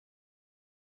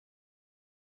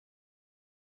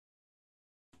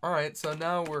Alright, so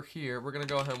now we're here. We're going to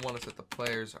go ahead and want to set the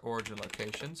player's origin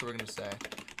location. So we're going to say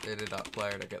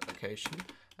data.player.getLocation.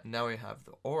 And now we have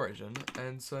the origin.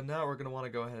 And so now what we're going to want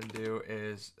to go ahead and do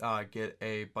is get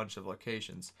a bunch of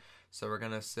locations. So we're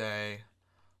going to say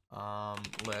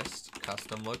list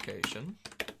custom location,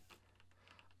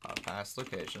 past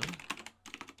location,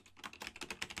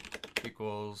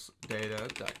 equals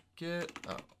data.get,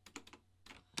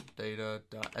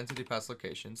 data.entity past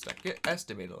locations .get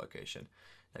estimated location.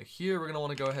 Now here we're going to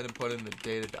want to go ahead and put in the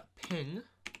data.ping,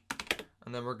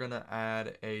 and then we're going to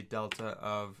add a delta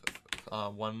of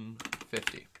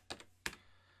 150.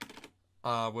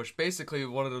 Which basically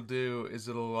what it'll do is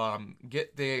it'll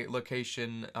get the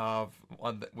location of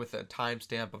with a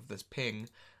timestamp of this ping,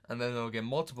 and then it'll get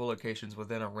multiple locations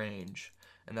within a range,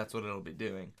 and that's what it'll be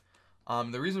doing.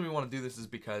 The reason we want to do this is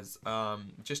because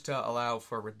just to allow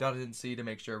for redundancy, to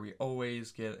make sure we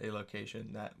always get a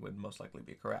location that would most likely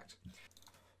be correct.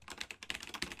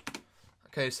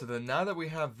 Okay, so then now that we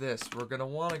have this, we're going to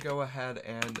want to go ahead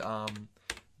and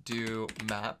do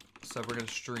map. So we're going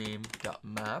to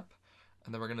stream.map,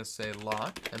 and then we're going to say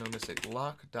lock, and then we're going to say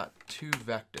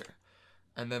lock.toVector.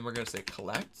 And then we're going to say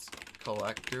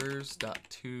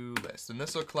collectors.toList. And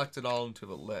this will collect it all into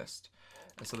the list.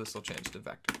 And so this will change to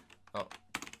vector. Oh,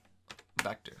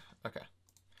 vector. Okay.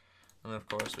 And then of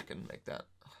course we can make that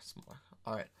smaller.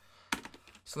 Alright.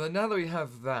 So then now that we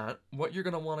have that, what you're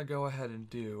going to want to go ahead and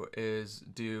do is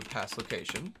do past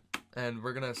location. And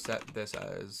we're going to set this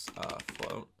as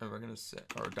float, and we're going to set,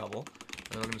 or double,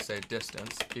 and we're going to say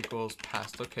distance equals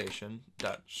past location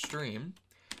dot stream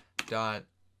dot,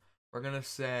 we're going to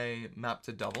say map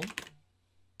to double.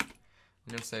 I'm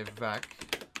going to say vec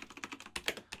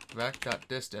dot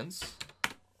distance.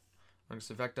 I'm going to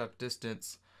say vec dot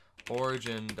distance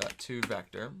origin dot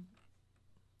toVector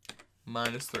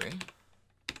minus 3.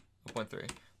 0.3. We're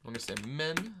going to say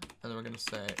min, and then we're going to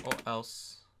say or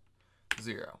else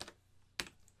 0.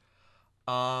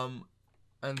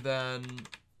 And then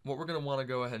what we're going to want to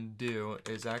go ahead and do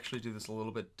is actually do this a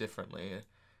little bit differently.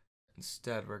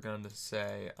 Instead, we're going to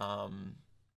say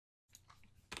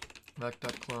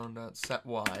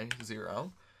vec.clone.setY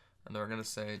 0, and then we're going to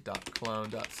say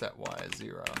 .clone.setY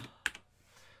 0.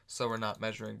 So we're not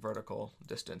measuring vertical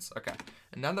distance. Okay,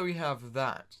 and now that we have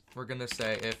that, we're going to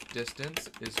say if distance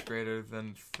is greater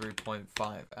than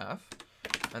 3.5f,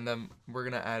 and then we're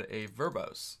going to add a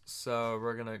verbose. So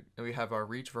we have our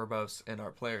reach verbose in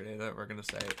our player data. We're going to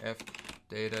say if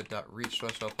data.reach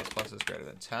threshold plus is greater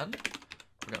than 10,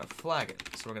 we're going to flag it.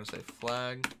 So we're going to say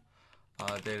flag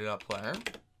data.player,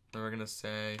 and we're going to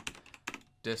say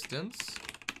distance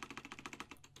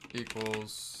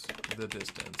equals the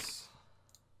distance.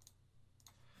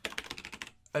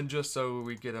 And just so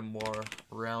we get a more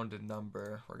rounded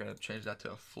number, we're going to change that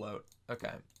to a float.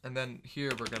 Okay, and then here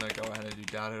we're going to go ahead and do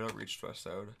data.reach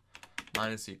threshold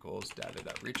minus equals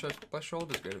data.reach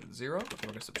threshold is greater than 0, and we're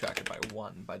going to subtract it by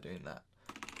 1 by doing that.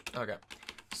 Okay,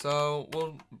 so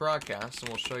we'll broadcast and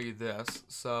we'll show you this.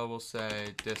 So we'll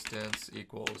say distance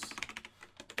equals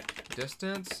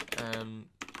distance and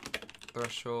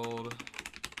threshold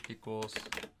equals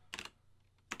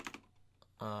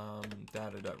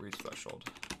data.reach threshold.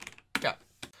 Yeah.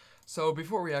 So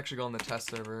before we actually go on the test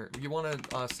server, you want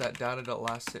to set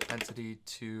data.last entity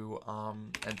to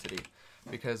entity,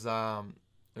 because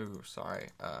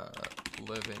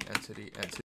living entity.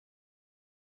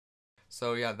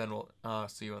 So yeah, then we'll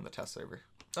see you on the test server.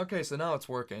 Okay, so now it's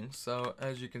working. So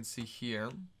as you can see here,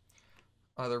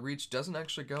 the reach doesn't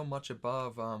actually go much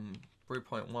above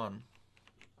 3.1.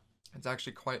 It's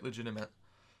actually quite legitimate.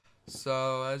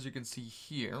 So as you can see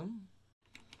here,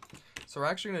 so we're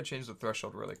actually going to change the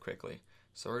threshold really quickly.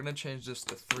 So we're going to change this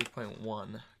to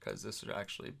 3.1 because this would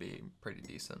actually be pretty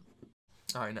decent.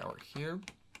 Alright, now we're here.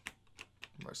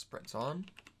 Our sprint's on.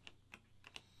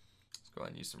 Let's go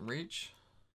ahead and use some reach.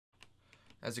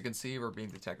 As you can see, we're being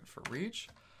detected for reach.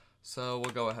 So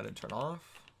we'll go ahead and turn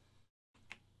off.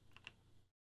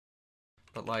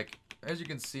 But like, as you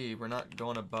can see, we're not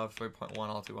going above 3.1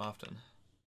 all too often.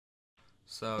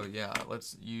 So yeah,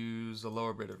 let's use a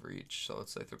lower bit of reach. So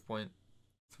let's say 3.3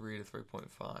 to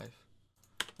 3.5.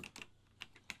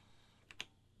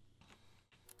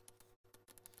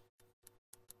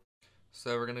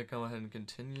 So we're gonna go ahead and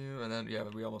continue, and then yeah,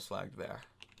 we almost flagged there.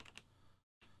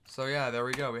 So yeah, there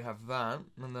we go, we have that.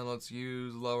 And then let's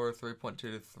use lower 3.2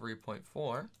 to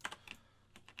 3.4.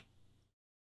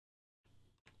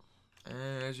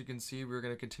 And as you can see, we're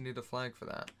gonna continue to flag for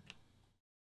that.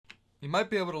 You might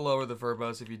be able to lower the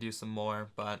verbose if you do some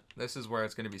more, but this is where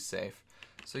it's going to be safe.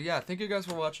 So yeah, thank you guys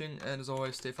for watching, and as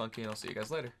always, stay funky, and I'll see you guys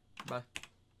later. Bye.